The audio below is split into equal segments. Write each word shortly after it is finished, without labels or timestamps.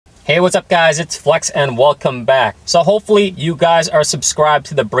Hey, what's up guys? It's Flex and welcome back. So hopefully you guys are subscribed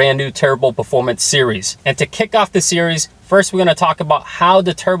to the brand new Turbo Performance series. And to kick off the series, first we're going to talk about how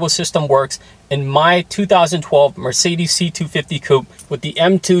the turbo system works in my 2012 Mercedes C250 Coupe with the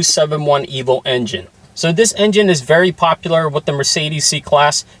M271 EVO engine. So this engine is very popular with the Mercedes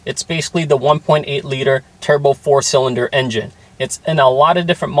C-Class. It's basically the 1.8 liter turbo 4-cylinder engine. It's in a lot of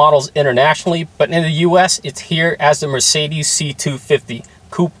different models internationally, but in the US, it's here as the Mercedes C250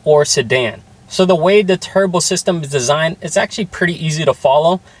 Coupe or sedan. So the way the turbo system is designed, it's actually pretty easy to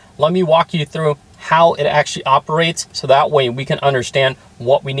follow. Let me walk you through how it actually operates so that way we can understand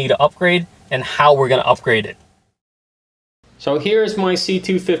what we need to upgrade and how we're going to upgrade it. So here's my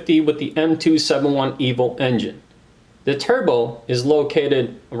C250 with the M271 EVO engine. The turbo is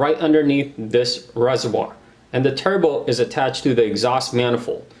located right underneath this reservoir, and the turbo is attached to the exhaust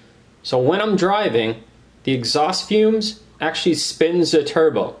manifold. So when I'm driving, the exhaust fumes actually spins the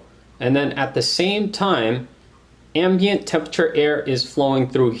turbo, and then at the same time ambient temperature air is flowing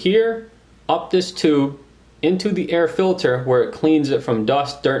through here, up this tube, into the air filter where it cleans it from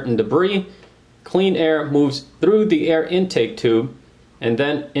dust, dirt, and debris. Clean air moves through the air intake tube and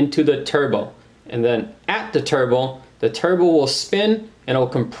then into the turbo, and then at the turbo will spin and it will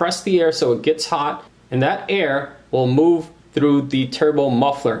compress the air so it gets hot, and that air will move through the turbo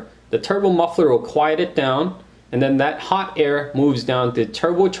muffler. The turbo muffler will quiet it down, and then that hot air moves down the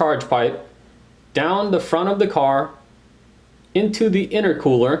turbocharge pipe, down the front of the car, into the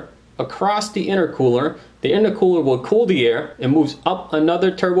intercooler, across the intercooler. The intercooler will cool the air. It moves up another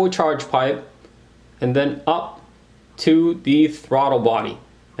turbocharge pipe, and then up to the throttle body.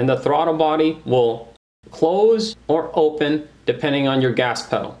 And the throttle body will close or open depending on your gas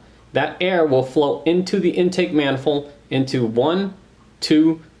pedal. That air will flow into the intake manifold into 1,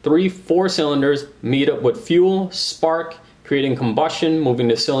 2, 3, 4 cylinders, meet up with fuel, spark, creating combustion, moving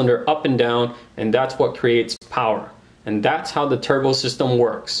the cylinder up and down, and that's what creates power. And that's how the turbo system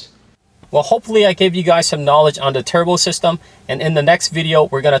works. Well, hopefully I gave you guys some knowledge on the turbo system, and in the next video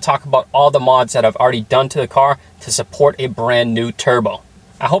we're going to talk about all the mods that I've already done to the car to support a brand new turbo.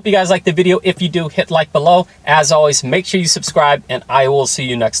 I hope you guys liked the video. If you do, hit like below. As always, make sure you subscribe, and I will see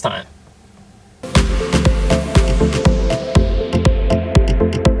you next time.